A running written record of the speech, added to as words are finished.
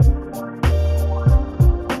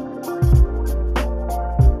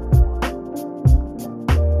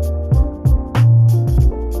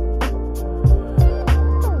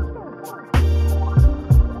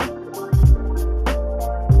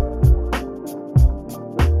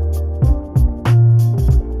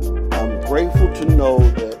good to know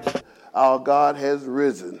that our God has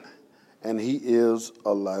risen and he is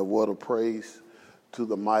alive. What a praise to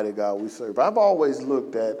the mighty God we serve. I've always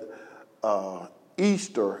looked at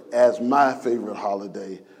Easter as my favorite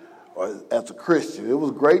holiday as a Christian. It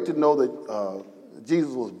was great to know that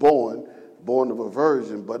Jesus was born of a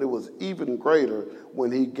virgin, but it was even greater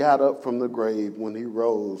when he got up from the grave, when he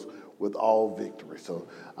rose with all victory. So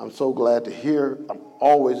I'm so glad to hear, I'm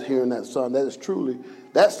always hearing that song.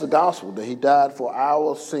 That's the gospel, that he died for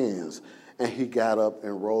our sins and he got up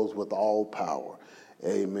and rose with all power.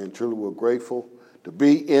 Amen. Truly, we're grateful to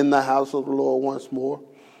be in the house of the Lord once more.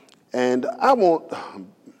 And I won't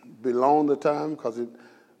belong the time because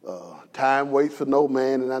time waits for no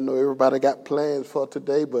man, and I know everybody got plans for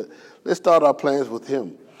today, but let's start our plans with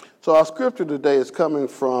him. So our scripture today is coming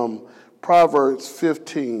from Proverbs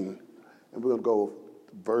 15, and we're going to go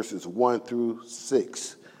verses 1 through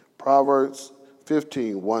 6. Proverbs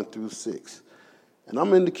 15, 1 through 6. And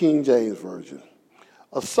I'm in the King James Version.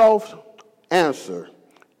 A soft answer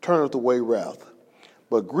turneth away wrath,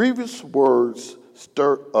 but grievous words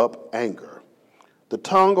stir up anger. The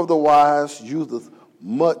tongue of the wise useth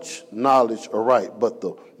much knowledge aright, but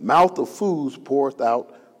the mouth of fools poureth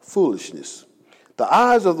out foolishness. The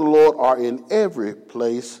eyes of the Lord are in every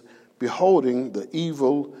place, beholding the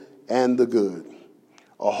evil and the good.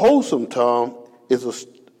 A wholesome tongue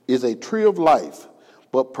is a tree of life,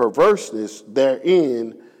 but perverseness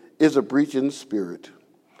therein is a breach in the spirit.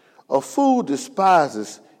 A fool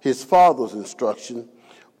despises his father's instruction,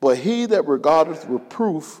 but he that regardeth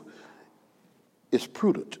reproof is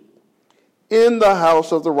prudent. In the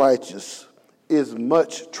house of the righteous is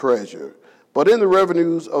much treasure, but in the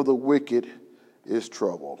revenues of the wicked is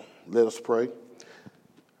trouble. Let us pray.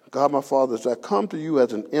 God, my Father, as I come to you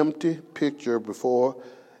as an empty pitcher before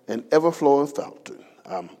an ever-flowing fountain,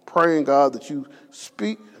 I'm praying, God, that you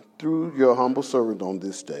speak through your humble servant on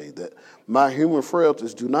this day, that my human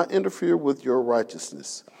frailties do not interfere with your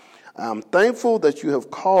righteousness. I'm thankful that you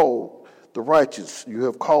have called the righteous. You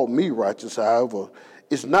have called me righteous, however.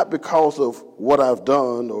 It's not because of what I've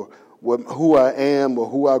done or who I am or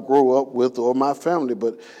who I grow up with or my family,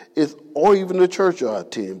 or even the church I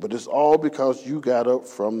attend, but it's all because you got up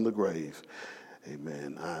from the grave.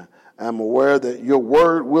 Amen. I'm aware that your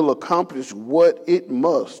word will accomplish what it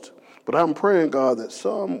must, but I'm praying, God, that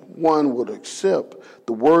someone would accept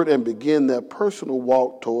the word and begin their personal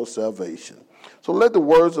walk towards salvation. So let the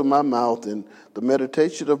words of my mouth and the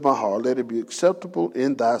meditation of my heart, let it be acceptable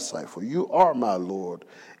in thy sight. For you are my Lord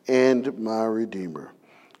and my Redeemer.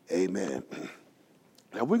 Amen.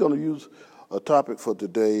 Now we're going to use a topic for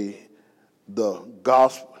today, the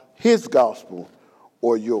gospel, his gospel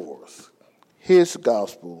or yours. His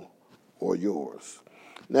gospel or yours.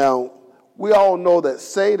 Now, we all know that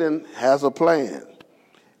Satan has a plan.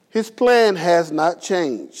 His plan has not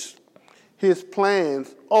changed. His plan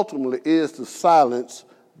ultimately is to silence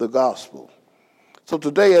the gospel. So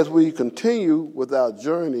today, as we continue with our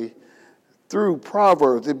journey through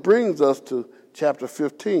Proverbs, it brings us to chapter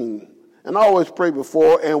 15. And I always pray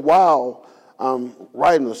before and while I'm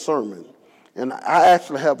writing a sermon. And I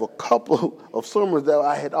actually have a couple of sermons that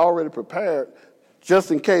I had already prepared just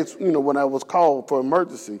in case, when I was called for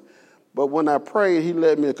emergency. But when I prayed, he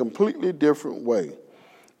led me a completely different way.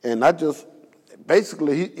 And I just,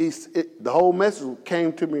 basically, the whole message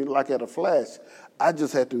came to me like at a flash. I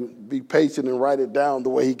just had to be patient and write it down the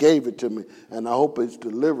way he gave it to me. And I hope it's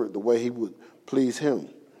delivered the way he would please him.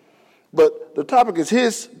 But the topic is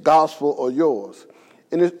his gospel or yours.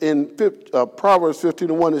 In Proverbs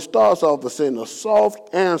 15:1, it starts off by saying, a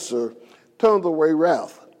soft answer turns away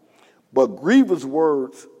wrath, but grievous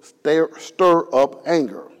words stir up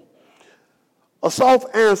anger. A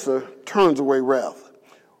soft answer turns away wrath.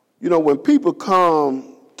 When people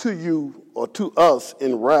come to you or to us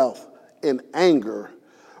in wrath, in anger,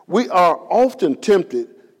 we are often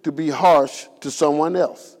tempted to be harsh to someone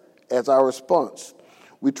else as our response.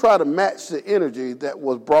 We try to match the energy that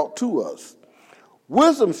was brought to us.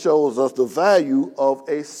 Wisdom shows us the value of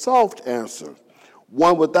a soft answer,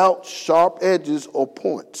 one without sharp edges or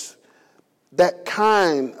points. That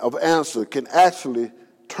kind of answer can actually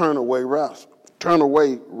turn away wrath.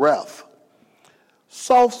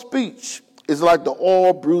 Soft speech is like the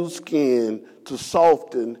oil bruised skin to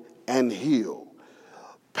soften and heal.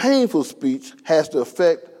 Painful speech has the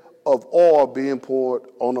effect of oil being poured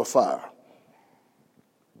on a fire.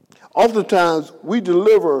 Oftentimes, we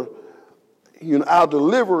deliver, our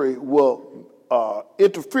delivery will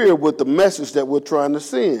interfere with the message that we're trying to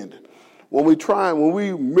send. When we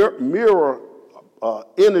mirror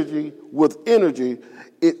energy with energy,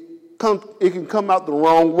 it it can come out the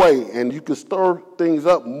wrong way, and you can stir things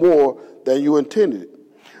up more than you intended.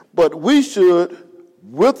 But we should,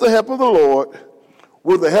 with the help of the Lord,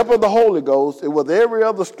 with the help of the Holy Ghost, and with every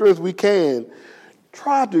other strength we can,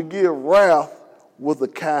 try to give wrath with a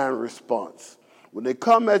kind response. When they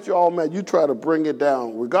come at you all mad, you try to bring it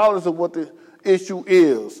down, regardless of what the issue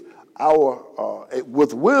is.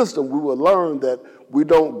 With wisdom, we will learn that we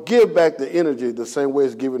don't give back the energy the same way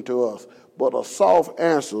it's given to us, but a soft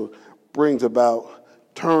answer turns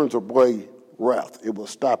away wrath. It will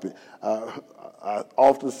stop it. I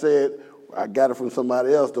often said, I got it from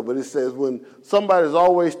somebody else, though, but it says when somebody's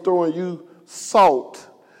always throwing you salt,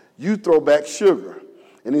 you throw back sugar.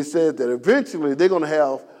 And he says that eventually they're going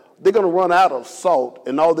to run out of salt,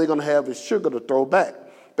 and all they're going to have is sugar to throw back.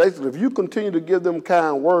 Basically, if you continue to give them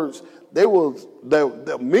kind words,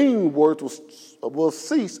 the mean words will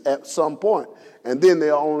cease at some point, and then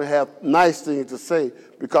they'll only have nice things to say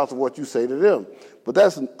because of what you say to them. But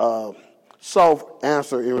that's a soft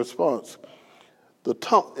answer in response. The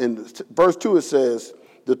tongue, in verse 2 it says,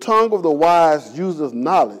 "The tongue of the wise useth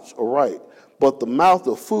knowledge aright, but the mouth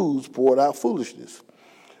of fools poured out foolishness."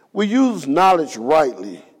 We use knowledge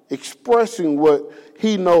rightly, expressing what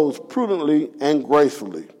he knows prudently and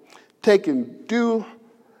gracefully, taking due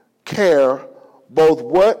care both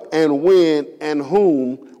what and when and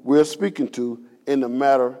whom we're speaking to in the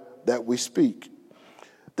matter that we speak.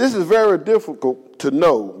 This is very difficult to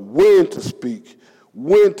know when to speak,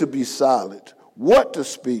 when to be silent, what to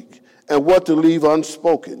speak, and what to leave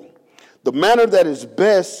unspoken. The manner that is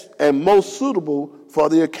best and most suitable for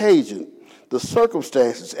the occasion, the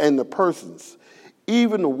circumstances, and the persons.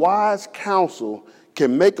 Even wise counsel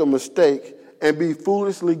can make a mistake and be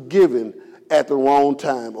foolishly given at the wrong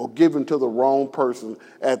time, or given to the wrong person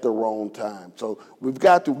at the wrong time. So we've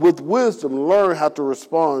got to, with wisdom, learn how to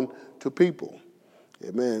respond to people.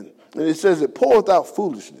 Amen. And it says it pours out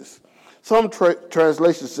foolishness. Some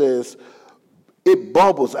translation says it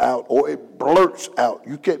bubbles out or it blurts out.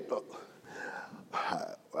 You can't.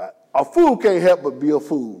 A fool can't help but be a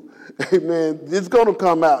fool. Amen. It's going to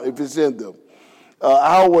come out if it's in them.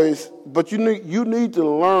 But you need to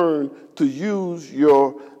learn to use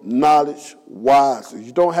your knowledge wisely.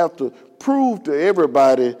 You don't have to prove to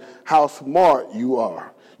everybody how smart you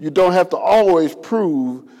are. You don't have to always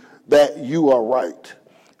prove that you are right.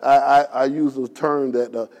 I use a term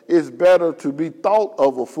that it's better to be thought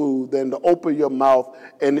of a fool than to open your mouth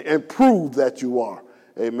and prove that you are.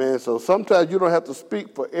 Amen. So sometimes you don't have to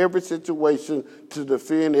speak for every situation to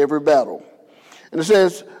defend every battle. And it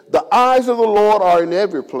says, "The eyes of the Lord are in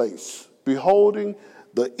every place, beholding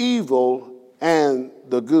the evil and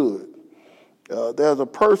the good." There's a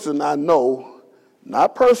person I know,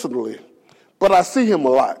 not personally, but I see him a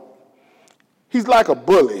lot. He's like a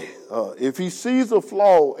bully. If he sees a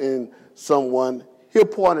flaw in someone, he'll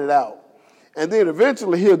point it out. And then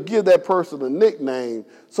eventually he'll give that person a nickname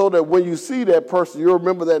so that when you see that person, you'll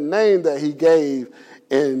remember that name that he gave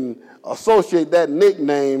and associate that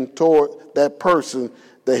nickname toward that person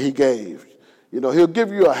that he gave. He'll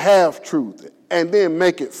give you a half-truth and then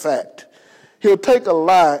make it fact. He'll take a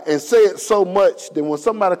lie and say it so much that when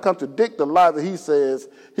somebody contradicts the lie that he says,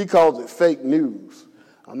 he calls it fake news.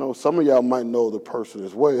 I know some of y'all might know the person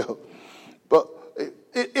as well. But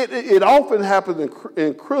it often happens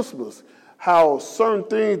in Christmas, how certain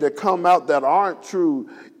things that come out that aren't true,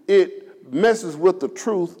 it messes with the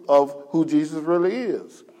truth of who Jesus really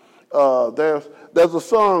is. There's a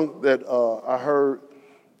song that I heard,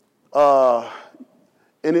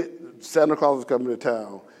 and Santa Claus is coming to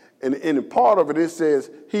town. And in part of it, it says,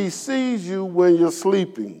 "He sees you when you're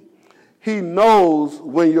sleeping. He knows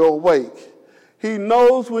when you're awake. He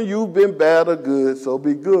knows when you've been bad or good, so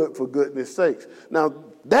be good for goodness sakes." Now,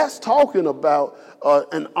 that's talking about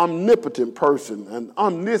an omnipotent person, an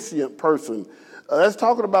omniscient person. That's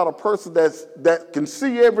talking about a person that can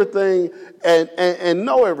see everything and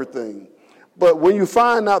know everything. But when you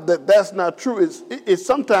find out that that's not true, it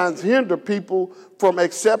sometimes hinders people from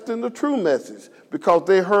accepting the true message because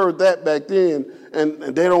they heard that back then and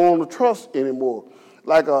they don't want to trust anymore.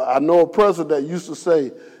 Like I know a president that used to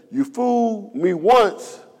say, "You fooled me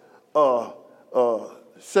once,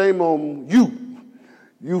 shame on you.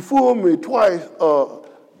 You fooled me twice, don't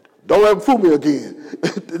ever fool me again."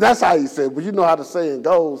 That's how he said, but you know how the saying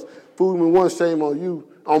goes, "Fool me once, shame on you.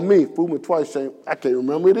 On me, fool me twice, shame." I can't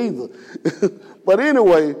remember it either. But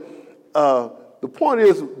anyway, the point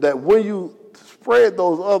is that when you spread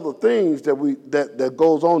those other things that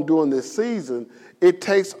goes on during this season, it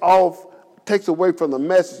takes away from the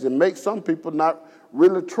message and makes some people not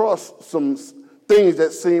really trust some things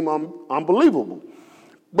that seem unbelievable.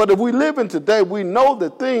 But if we live in today, we know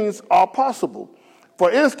that things are possible.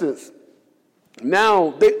 For instance,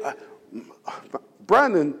 now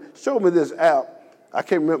Brandon showed me this app. I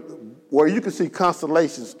can't remember, where you can see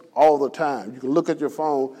constellations all the time. You can look at your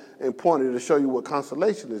phone and point it to show you what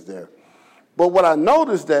constellation is there. But what I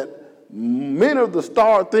noticed that many of the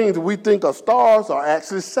star things that we think are stars are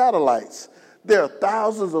actually satellites. There are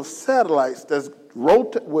thousands of satellites that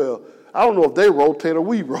rotate. Well, I don't know if they rotate or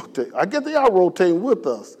we rotate. I guess they are rotating with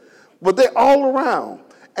us. But they're all around.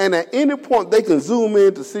 And at any point, they can zoom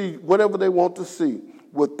in to see whatever they want to see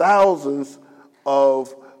with thousands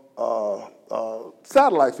of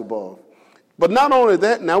satellites above. But not only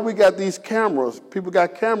that, now we got these cameras. People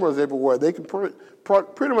got cameras everywhere. They can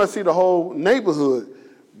pretty much see the whole neighborhood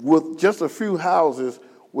with just a few houses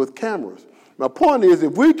with cameras. My point is,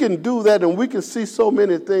 if we can do that and we can see so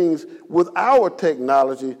many things with our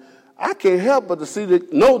technology, I can't help but to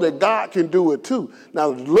know that God can do it too.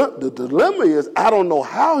 Now, the dilemma is, I don't know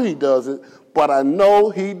how he does it, but I know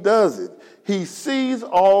he does it. He sees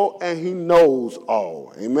all and he knows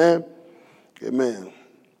all. Amen? Amen.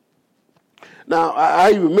 Now,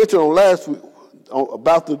 I even mentioned on last week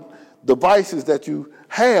about the devices that you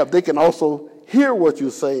have. They can also hear what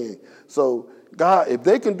you're saying. So God, if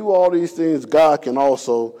they can do all these things, God can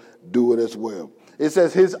also do it as well. It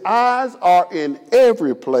says, his eyes are in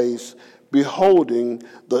every place, beholding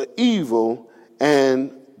the evil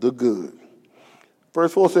and the good.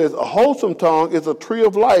 Verse 4 says, a wholesome tongue is a tree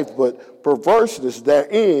of life, but perverseness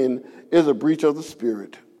therein is a breach of the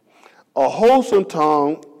spirit. A wholesome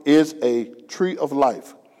tongue is a tree of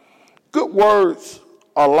life. Good words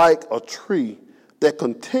are like a tree that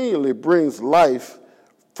continually brings life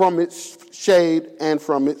from its shade and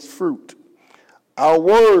from its fruit. Our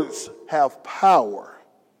words have power,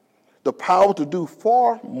 the power to do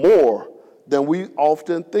far more than we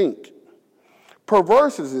often think.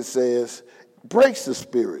 Perverseness, it says, breaks the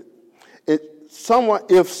spirit.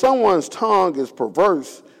 If someone's tongue is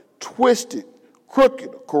perverse, twisted, crooked,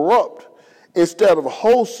 corrupt, instead of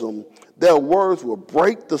wholesome, their words will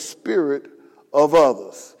break the spirit of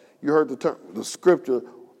others. You heard the scripture,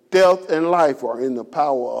 death and life are in the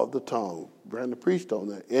power of the tongue. Brandon preached on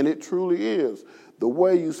that, and it truly is. The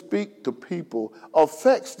way you speak to people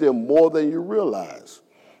affects them more than you realize.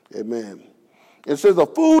 Amen. It says, a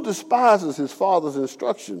fool despises his father's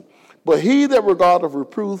instruction, but he that regardeth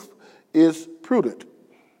reproof is prudent.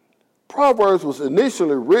 Proverbs was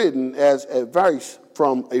initially written as advice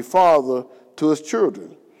from a father to his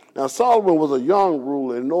children. Now, Solomon was a young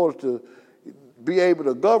ruler. In order to be able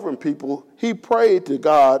to govern people, he prayed to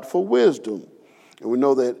God for wisdom. And we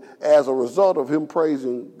know that as a result of him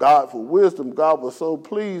praising God for wisdom, God was so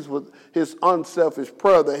pleased with his unselfish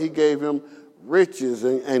prayer that he gave him riches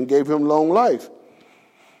and gave him long life.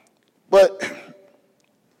 But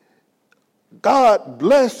God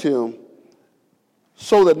blessed him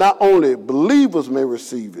so that not only believers may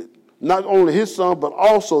receive it, not only his son, but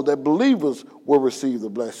also that believers will receive the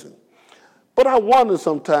blessing. But I wonder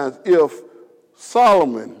sometimes if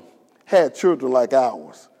Solomon had children like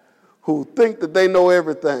ours who think that they know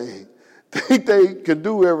everything, think they can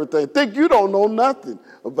do everything, think you don't know nothing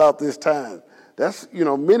about this time. That's,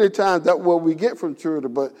 many times that's what we get from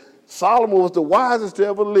children. But Solomon was the wisest to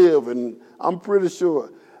ever live, and I'm pretty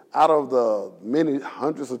sure out of the many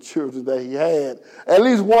hundreds of children that he had, at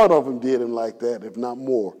least one of them did him like that, if not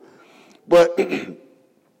more. But he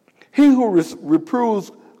who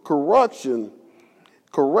reproves correction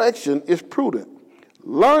is prudent.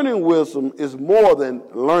 Learning wisdom is more than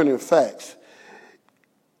learning facts.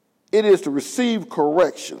 It is to receive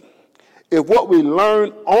correction. If what we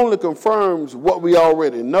learn only confirms what we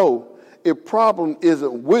already know, it problem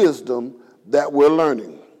isn't wisdom that we're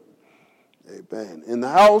learning. Amen. In the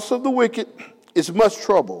house of the wicked is much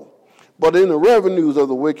trouble, but in the revenues of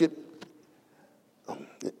the wicked,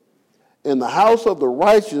 in the house of the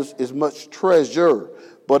righteous is much treasure,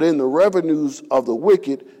 but in the revenues of the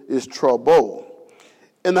wicked is trouble.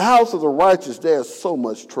 In the house of the righteous, there's so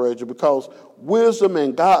much treasure because wisdom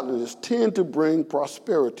and godliness tend to bring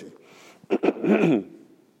prosperity.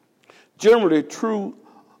 Generally true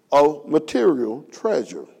of material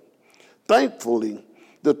treasure. Thankfully,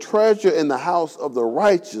 the treasure in the house of the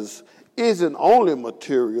righteous isn't only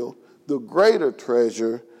material, the greater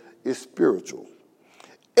treasure is spiritual.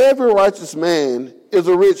 Every righteous man is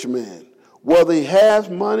a rich man. Whether he has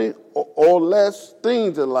money or less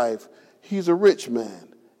things in life, he's a rich man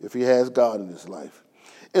if he has God in his life.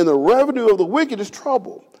 And the revenue of the wicked is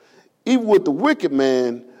trouble. Even with the wicked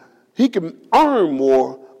man, he can earn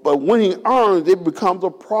more, but when he earns, it becomes a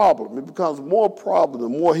problem. It becomes more problem. The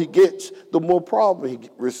more he gets, the more problem he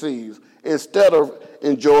receives, instead of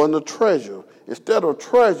enjoying the treasure. Instead of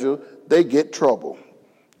treasure, they get trouble.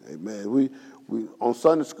 Amen. We on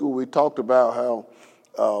Sunday school, we talked about how,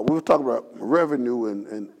 we were talking about revenue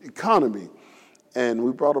and economy, and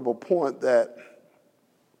we brought up a point that,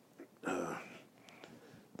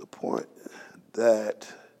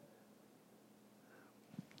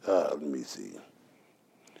 let me see.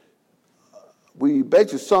 We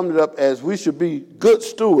basically summed it up as we should be good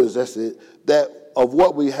stewards, that's it, that of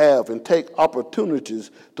what we have, and take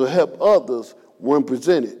opportunities to help others when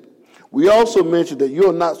presented. We also mentioned that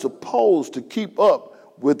you're not supposed to keep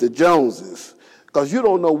up with the Joneses, because you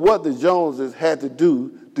don't know what the Joneses had to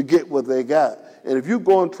do to get what they got. And if you're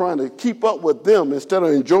going trying to keep up with them instead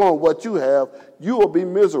of enjoying what you have, you will be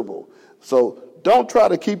miserable. So don't try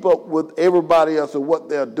to keep up with everybody else and what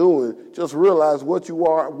they're doing. Just realize what you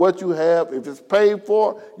are, what you have. If it's paid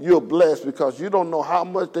for, you're blessed, because you don't know how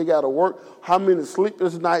much they got to work, how many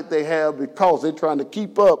sleepless nights they have, because they're trying to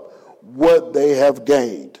keep up what they have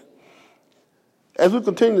gained. As we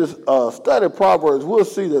continue to study Proverbs, we'll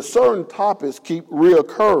see that certain topics keep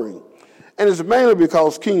reoccurring. And it's mainly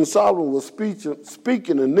because King Solomon was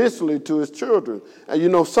speaking initially to his children. And you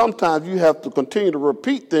know, sometimes you have to continue to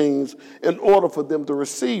repeat things in order for them to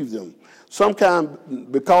receive them. Sometimes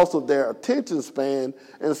because of their attention span,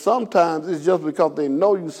 and sometimes it's just because they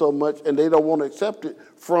know you so much and they don't want to accept it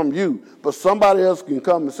from you. But somebody else can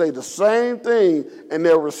come and say the same thing and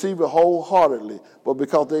they'll receive it wholeheartedly. But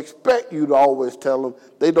because they expect you to always tell them,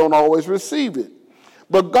 they don't always receive it.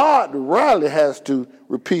 But God rarely has to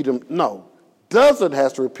repeat him. No, doesn't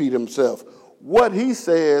have to repeat himself. What he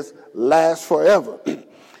says lasts forever.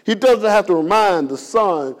 He doesn't have to remind the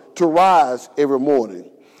sun to rise every morning,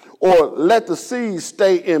 or let the seas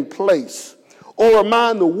stay in place, or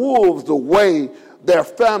remind the wolves the way their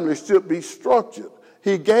family should be structured.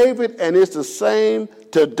 He gave it, and it's the same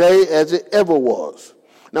today as it ever was.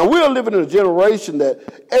 Now, we're living in a generation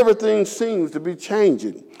that everything seems to be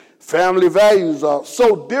changing. Family values are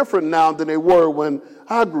so different now than they were when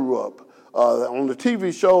I grew up. On the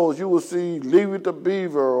TV shows, you will see Leave It to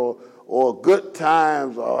Beaver or Good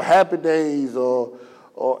Times or Happy Days or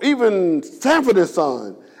even Sanford and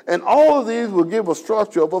Son. And all of these will give a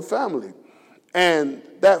structure of a family. And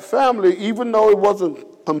that family, even though it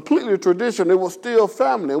wasn't completely traditional, it was still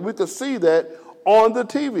family. And we could see that on the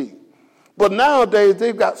TV. But nowadays,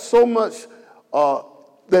 they've got so much,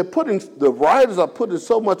 the writers are putting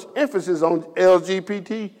so much emphasis on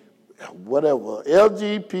LGBTQ.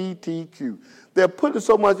 They're putting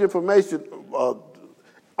so much information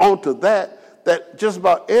onto that just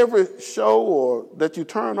about every show or that you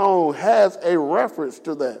turn on has a reference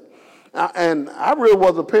to that. And I really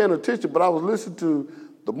wasn't paying attention, but I was listening to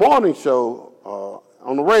the morning show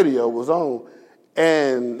on the radio was on,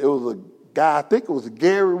 and it was a guy, I think it was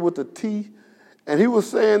Gary with a T, and he was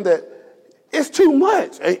saying that it's too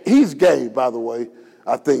much. He's gay, by the way,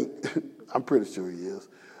 I think. I'm pretty sure he is.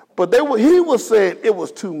 But he was saying it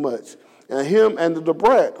was too much. And him and the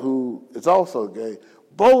Brat, who is also gay,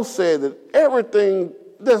 both said that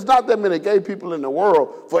there's not that many gay people in the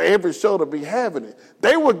world for every show to be having it.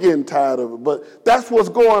 They were getting tired of it, but that's what's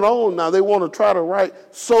going on now. They want to try to write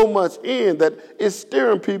so much in that it's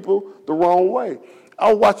steering people the wrong way.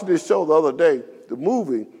 I was watching this show the other day, the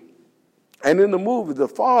movie, and in the movie, the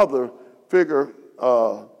father figure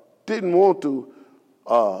didn't want to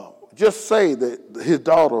just say that his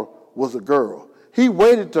daughter was a girl. He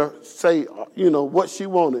waited to say, what she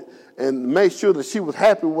wanted and make sure that she was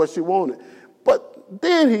happy with what she wanted. But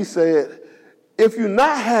then he said, if you're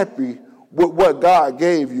not happy with what God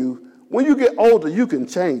gave you, when you get older, you can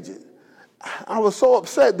change it. I was so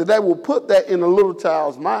upset that they will put that in a little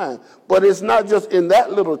child's mind. But it's not just in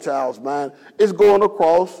that little child's mind. It's going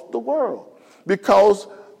across the world. Because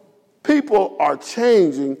people are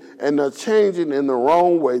changing, and they're changing in the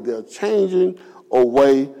wrong way. They're changing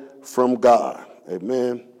away from God.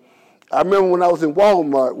 Amen. I remember when I was in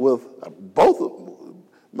Walmart with both of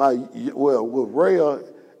with Rhea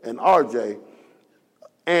and RJ,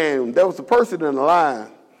 and there was a person in the line,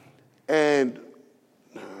 and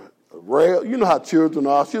Rhea, you know how children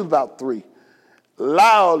are, she was about 3,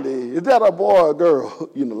 loudly, is that a boy or a girl?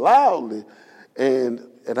 Loudly, and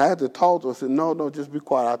I had to talk to her. I said, no, just be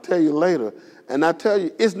quiet. I'll tell you later. And I tell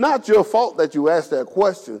you, it's not your fault that you asked that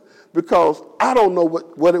question, because I don't know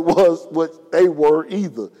what it was, what they were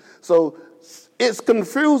either. So it's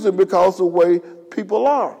confusing because of the way people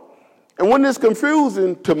are. And when it's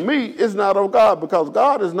confusing, to me, it's not of God, because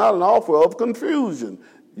God is not an author of confusion.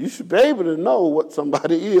 You should be able to know what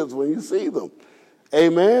somebody is when you see them.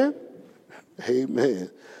 Amen? Amen.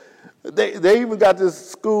 They even got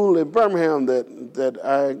this school in Birmingham that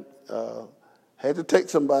I had to take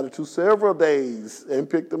somebody to several days and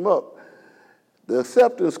pick them up. The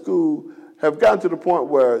acceptance school have gotten to the point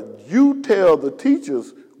where you tell the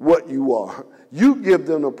teachers what you are. You give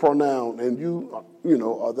them a pronoun, and you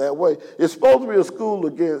are that way. It's supposed to be a school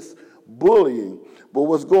against bullying, but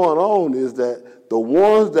what's going on is that the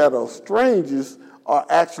ones that are strangers are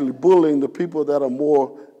actually bullying the people that are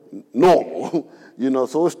more normal.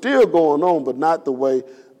 So it's still going on, but not the way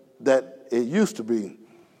that it used to be.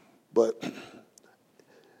 But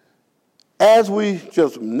as we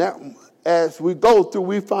go through,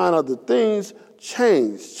 we find out that things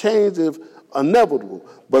change. Change is inevitable,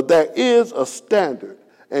 but there is a standard,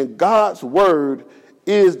 and God's word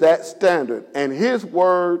is that standard, and his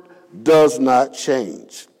word does not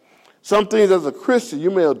change. Some things as a Christian,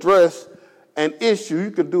 you may address an issue.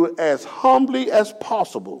 You can do it as humbly as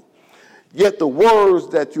possible, yet the words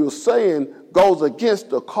that you're saying goes against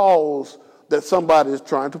the cause that somebody is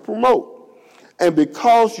trying to promote. And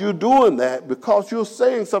because you're doing that, because you're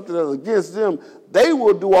saying something that's against them, they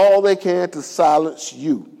will do all they can to silence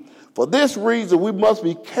you. For this reason, we must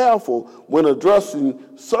be careful when addressing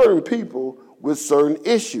certain people with certain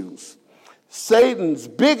issues. Satan's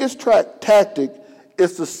biggest tactic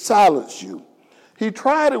is to silence you. He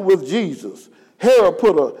tried it with Jesus. Herod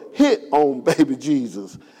put a hit on baby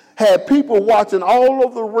Jesus, had people watching all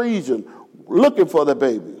over the region looking for the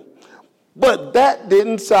baby. But that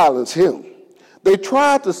didn't silence him. They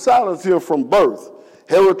tried to silence him from birth.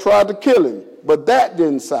 Herod tried to kill him, but that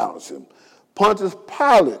didn't silence him. Pontius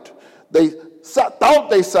Pilate, they thought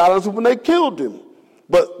they silenced him when they killed him,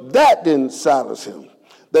 but that didn't silence him.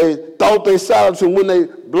 They thought they silenced him when they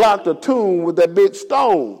blocked a tomb with that big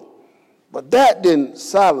stone, but that didn't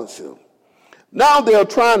silence him. Now they're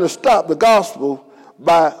trying to stop the gospel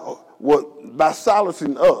by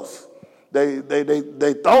silencing us. They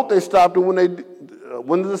thought they stopped it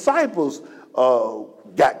when the disciples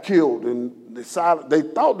got killed, and they thought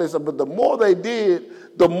they stopped, but the more they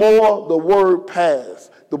did, the more the word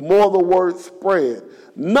passed, the more the word spread.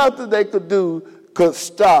 Nothing they could do could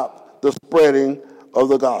stop the spreading of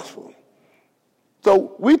the gospel.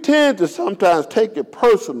 So we tend to sometimes take it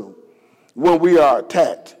personal when we are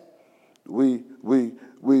attacked. We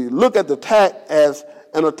look at the attack as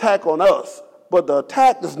an attack on us, but the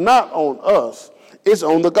attack is not on us, it's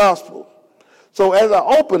on the gospel. So as I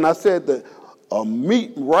opened, I said that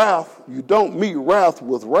you don't meet wrath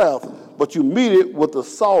with wrath, but you meet it with a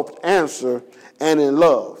soft answer and in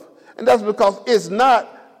love. And that's because it's not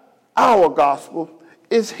our gospel,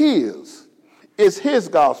 it's his. It's his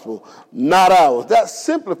gospel, not ours. That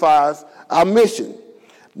simplifies our mission.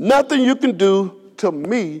 Nothing you can do to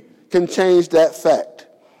me can change that fact.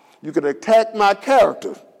 You can attack my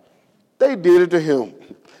character. They did it to him.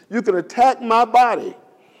 You can attack my body,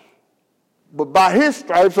 but by his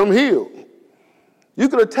stripes I'm healed. You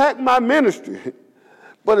can attack my ministry,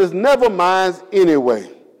 but it's never mine anyway.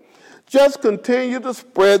 Just continue to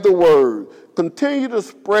spread the word. Continue to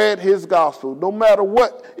spread his gospel, no matter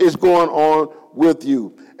what is going on with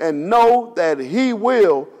you. And know that he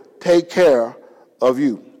will take care of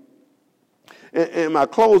you. In my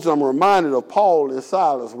closing, I'm reminded of Paul and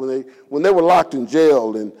Silas when they were locked in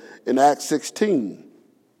jail in Acts 16.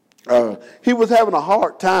 He was having a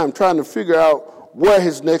hard time trying to figure out where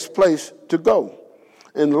his next place to go.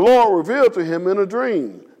 And the Lord revealed to him in a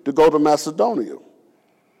dream to go to Macedonia.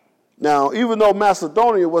 Now, even though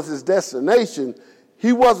Macedonia was his destination,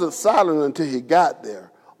 he wasn't silent until he got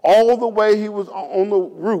there. All the way he was on the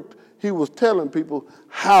route, he was telling people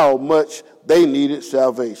how much they needed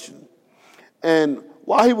salvation. And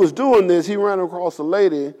while he was doing this, he ran across a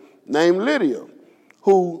lady named Lydia,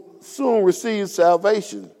 who soon received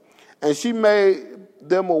salvation. And she made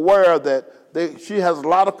them aware that she has a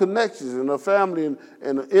lot of connections, and her family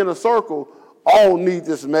and the inner circle all need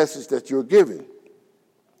this message that you're giving.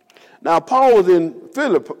 Now, Paul was in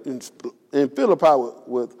Philippi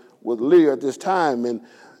with Lydia at this time, and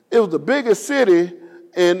it was the biggest city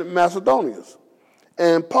in Macedonia.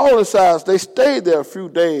 And Paul and Silas, they stayed there a few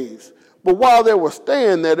days. But while they were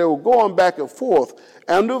staying there, they were going back and forth.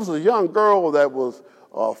 And there was a young girl that was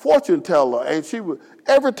a fortune teller, and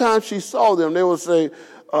every time she saw them, they would say,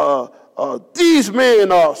 these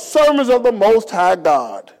men are servants of the Most High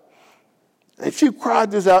God. And she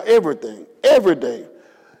cried this out every day.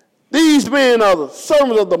 These men are the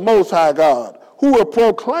servants of the Most High God, who will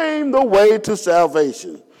proclaim the way to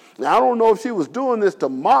salvation. Now, I don't know if she was doing this to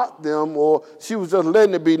mock them or she was just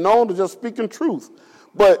letting it be known to just speaking truth.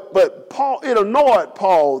 But Paul, it annoyed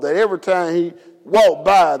Paul that every time walked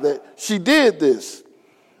by that she did this.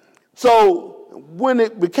 So when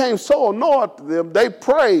it became so annoying to them, they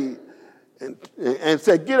prayed and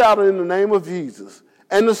said, get out in the name of Jesus.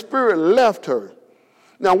 And the spirit left her.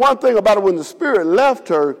 Now, one thing about it, when the spirit left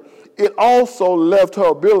her, it also left her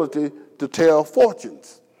ability to tell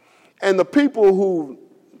fortunes. And the people who,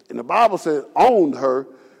 in the Bible says, owned her,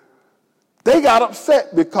 they got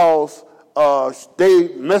upset because they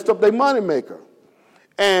messed up their moneymaker.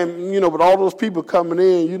 And, with all those people coming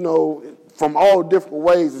in, from all different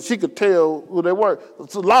ways, and she could tell who they were.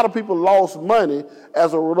 So a lot of people lost money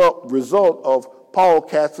as a result of Paul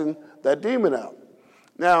casting that demon out.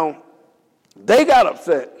 Now, they got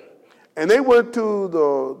upset, and they went to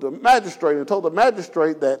the magistrate and told the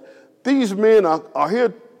magistrate that these men are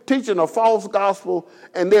here teaching a false gospel,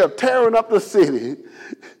 and they're tearing up the city.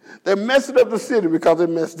 They're messing up the city because they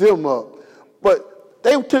messed them up. But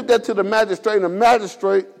they took that to the magistrate, and the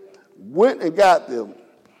magistrate went and got them.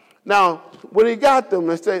 Now, when he got them,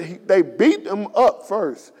 they said they beat them up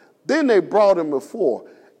first. Then they brought them before.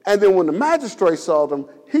 And then when the magistrate saw them,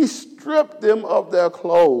 he stripped them of their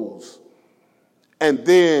clothes and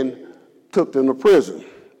then took them to prison.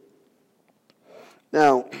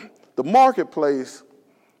 Now, the marketplace,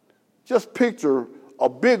 just picture a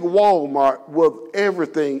big Walmart with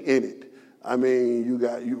everything in it. I mean, you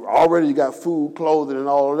got food, clothing, and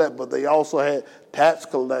all of that, but they also had tax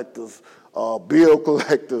collectors, bill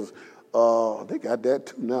collectors. They got that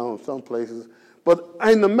too now in some places. But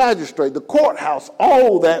in the magistrate, the courthouse,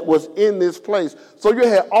 all that was in this place. So you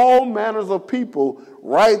had all manners of people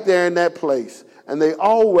right there in that place. And they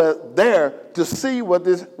all were there to see what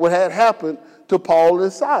had happened to Paul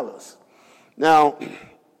and Silas. Now,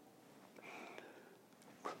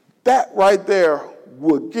 that right there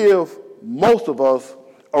would give most of us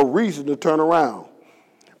a reason to turn around.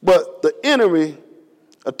 But the enemy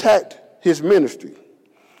attacked his ministry.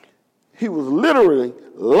 He was literally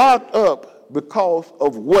locked up because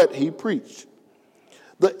of what he preached.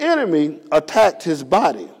 The enemy attacked his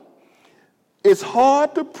body. It's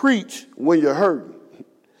hard to preach when you're hurting.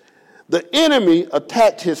 The enemy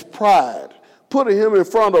attacked his pride, putting him in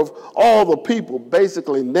front of all the people,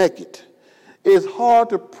 basically naked. It's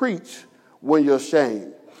hard to preach when you're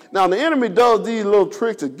ashamed. Now, the enemy does these little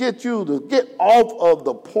tricks to get you to get off of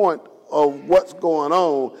the point of what's going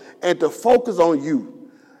on and to focus on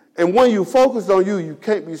you. And when you focus on you, you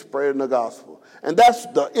can't be spreading the gospel. And that's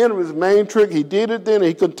the enemy's main trick. He did it then, and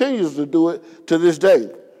he continues to do it to this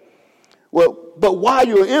day. Well, but while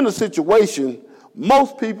you're in a situation,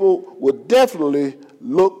 most people would definitely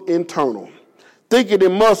look internal, thinking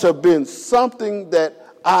it must have been something that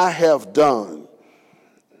I have done.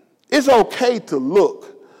 It's okay to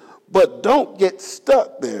look, but don't get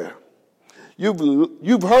stuck there. You've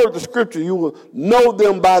heard the scripture, you will know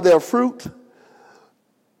them by their fruit.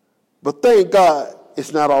 But thank God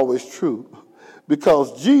it's not always true,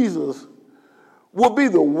 because Jesus would be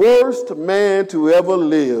the worst man to ever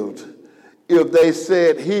lived if they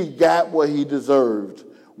said he got what he deserved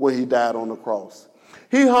when he died on the cross.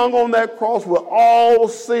 He hung on that cross with all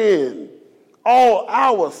sin, all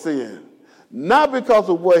our sin, not because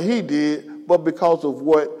of what he did, but because of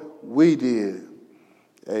what we did.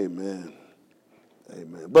 Amen.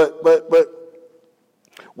 Amen. But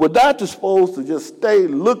we're not supposed to just stay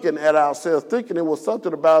looking at ourselves, thinking it was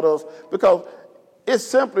something about us, because it's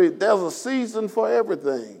simply, there's a season for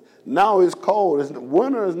everything. Now it's cold.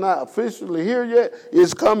 Winter is not officially here yet.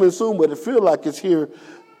 It's coming soon, but it feels like it's here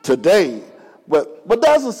today. But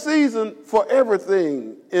there's a season for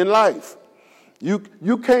everything in life. You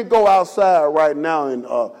can't go outside right now and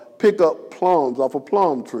pick up plums off a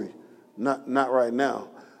plum tree. Not right now.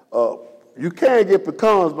 You can get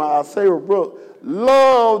pecans. My Sarah Brooke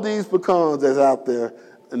love these pecans that's out there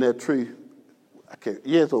in that tree.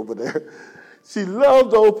 It's over there. She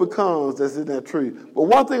loves those pecans that's in that tree. But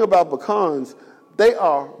one thing about pecans, they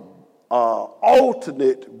are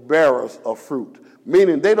alternate bearers of fruit,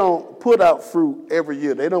 meaning they don't put out fruit every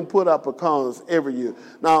year. They don't put out pecans every year.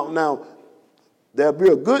 Now there'll be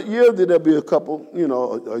a good year, then there'll be a couple,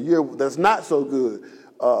 a year that's not so good.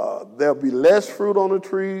 There'll be less fruit on the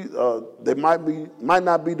tree. They might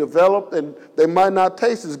not be developed, and they might not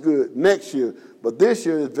taste as good next year. But this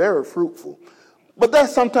year is very fruitful. But that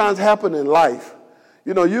sometimes happens in life.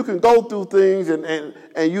 You can go through things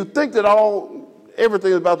and you think that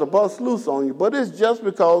everything is about to bust loose on you. But it's just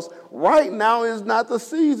because right now is not the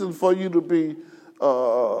season for you to be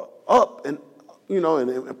up and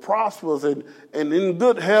prosperous and in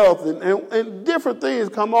good health and different things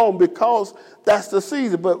come on because that's the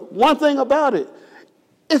season. But one thing about it,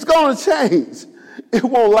 it's going to change. it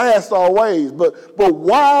won't last always. But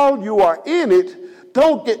while you are in it,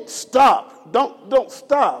 don't get stopped. Don't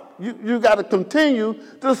stop. You got to continue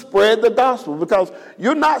to spread the gospel, because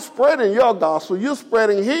you're not spreading your gospel, you're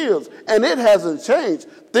spreading his, and it hasn't changed.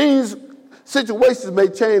 Situations may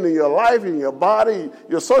change in your life, in your body,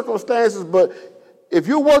 your circumstances, but if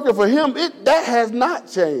you're working for him, that has not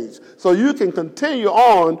changed. So you can continue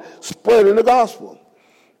on spreading the gospel.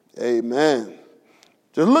 Amen.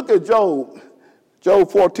 Just look at Job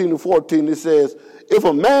 14:14. It says, if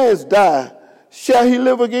a man's die, shall he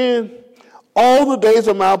live again? All the days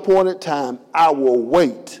of my appointed time, I will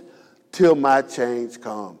wait till my change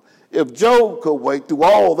come. If Job could wait through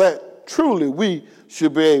all that, truly we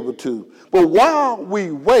should be able to. But while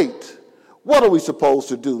we wait, what are we supposed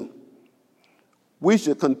to do? We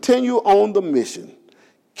should continue on the mission.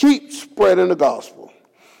 Keep spreading the gospel.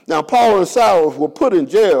 Now, Paul and Silas were put in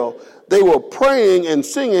jail. They were praying and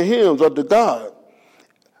singing hymns unto God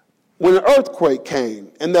when an earthquake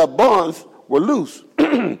came and their bonds were loose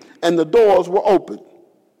and the doors were open.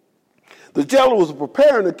 The jailer was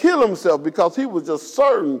preparing to kill himself because he was just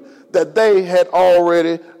certain that they had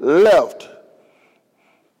already left.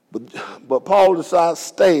 But Paul decided to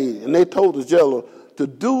stay, and they told the jailer to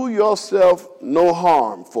do yourself no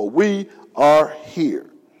harm, for we are here.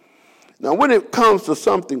 Now, when it comes to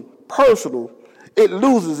something personal, it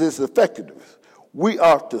loses its effectiveness. We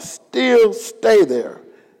are to still stay there.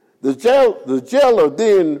 The jailer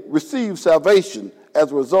then received salvation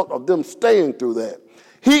as a result of them staying through that.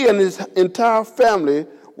 He and his entire family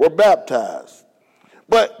were baptized.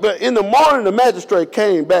 But in the morning, the magistrate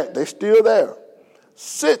came back. They're still there.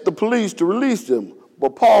 Sent the police to release them.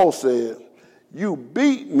 But Paul said, you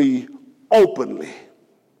beat me openly.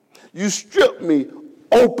 You stripped me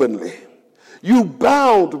openly. You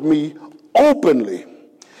bound me openly.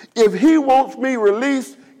 If he wants me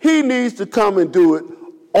released, he needs to come and do it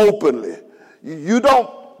openly. You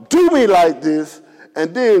don't do me like this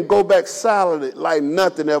and then go back silent like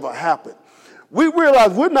nothing ever happened. We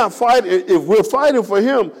realize we're not fighting. If we're fighting for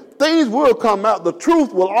him, things will come out. The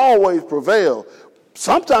truth will always prevail.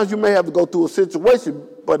 Sometimes you may have to go through a situation,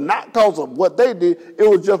 but not because of what they did. It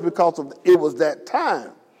was just because of it was that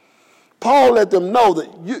time. Paul let them know that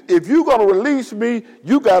if you're going to release me,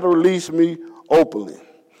 you got to release me openly.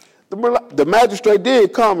 The magistrate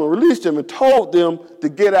did come and released them and told them to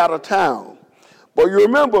get out of town. But you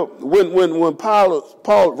remember when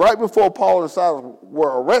Paul, right before Paul and Silas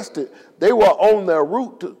were arrested, they were on their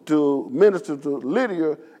route to minister to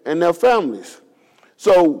Lydia and their families.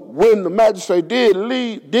 So when the magistrate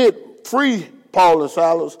did free Paul and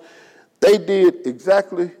Silas, they did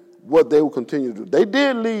exactly what they will continue to do. They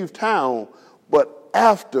did leave town, but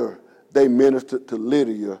after they ministered to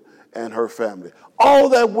Lydia and her family. All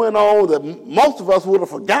that went on that most of us would have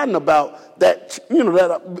forgotten about that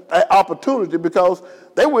opportunity because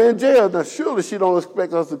they were in jail. Now, surely she don't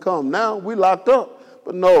expect us to come. Now we locked up.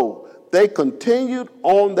 But no, they continued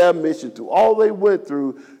on their mission through all they went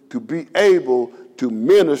through to be able to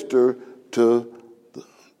minister to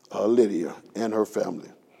Lydia and her family.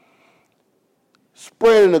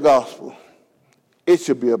 Spreading the gospel, it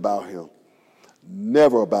should be about him,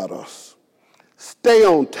 never about us. Stay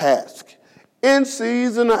on task, in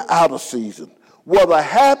season or out of season, whether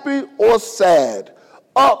happy or sad,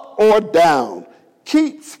 up or down.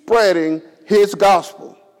 Keep spreading his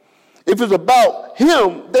gospel. If it's about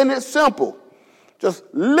him, then it's simple. Just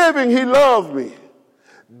living, he loved me.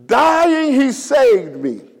 Dying, he saved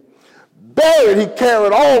me. Buried, he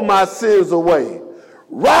carried all my sins away.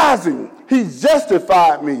 Rising, he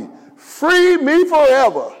justified me. Freed me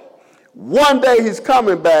forever. One day he's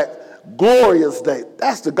coming back. Glorious day.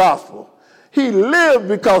 That's the gospel. He lived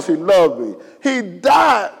because he loved me. He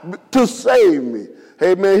died to save me.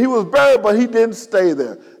 Amen. He was buried, but he didn't stay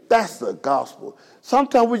there. That's the gospel.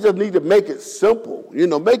 Sometimes we just need to make it simple,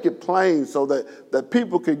 make it plain so that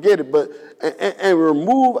people can get it, but and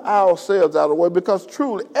remove ourselves out of the way, because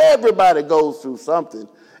truly everybody goes through something.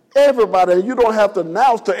 Everybody, you don't have to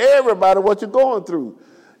announce to everybody what you're going through.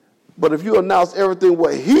 But if you announce everything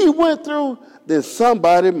what he went through, then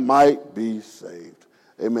somebody might be saved.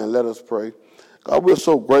 Amen. Let us pray. God, we're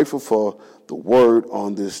so grateful for the word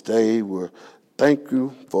on this day. Thank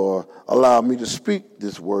you for allowing me to speak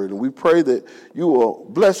this word. And we pray that you will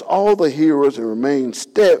bless all the hearers and remain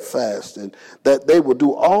steadfast, and that they will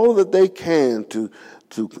do all that they can to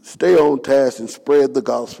stay on task and spread the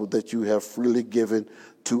gospel that you have freely given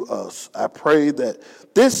to us. I pray that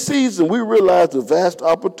this season we realize the vast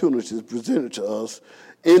opportunities presented to us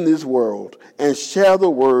in this world and share the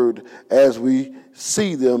word as we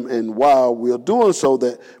see them, and while we're doing so,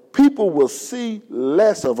 that people will see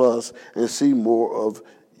less of us and see more of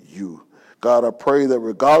you. God, I pray that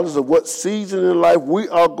regardless of what season in life we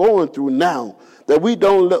are going through now, that we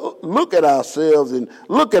don't look at ourselves and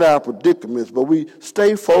look at our predicaments, but we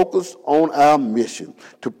stay focused on our mission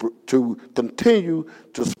to continue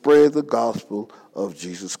to spread the gospel of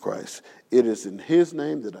Jesus Christ. It is in his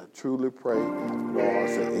name that I truly pray. Lord, I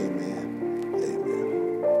say amen.